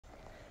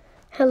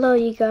Hello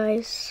you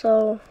guys,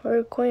 so we're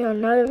recording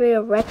another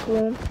video of Rec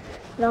Room,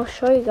 and I'll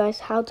show you guys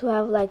how to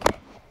have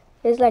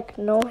there's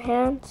no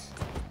hands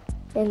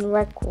in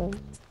Rec Room.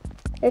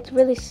 It's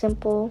really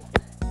simple,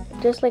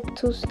 just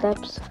 2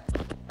 steps.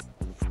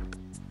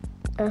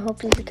 I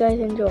hope you guys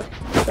enjoy.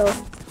 So,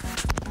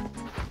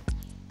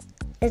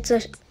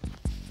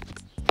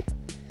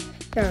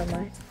 never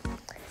mind.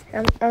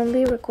 I'm gonna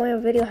be recording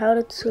a video how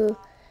to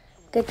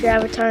get your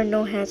avatar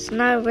no hands.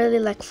 Not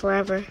really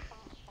forever.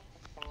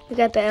 We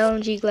got the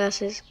LMG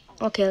glasses.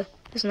 Okay,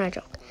 it's not a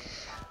joke.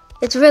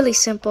 It's really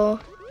simple.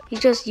 You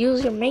just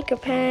use your maker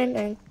pen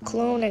and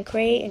clone and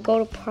create and go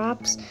to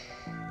props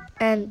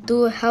and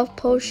do a health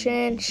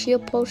potion,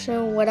 shield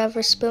potion,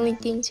 whatever spilling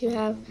things you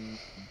have.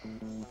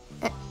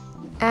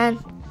 And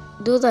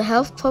do the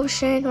health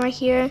potion right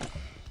here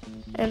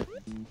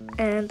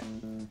and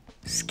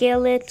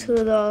scale it to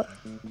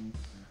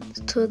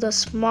the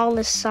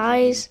smallest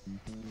size,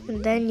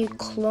 and then you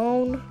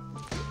clone,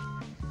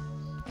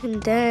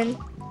 and then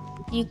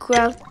you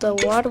grab the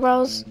water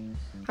wells,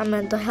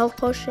 the health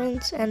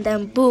potions, and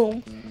then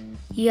boom,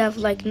 you have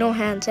no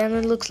hands, and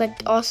it looks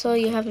like also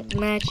you have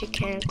magic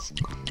hands.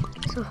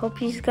 So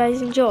hope you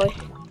guys enjoy.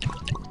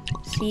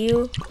 See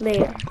you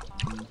later.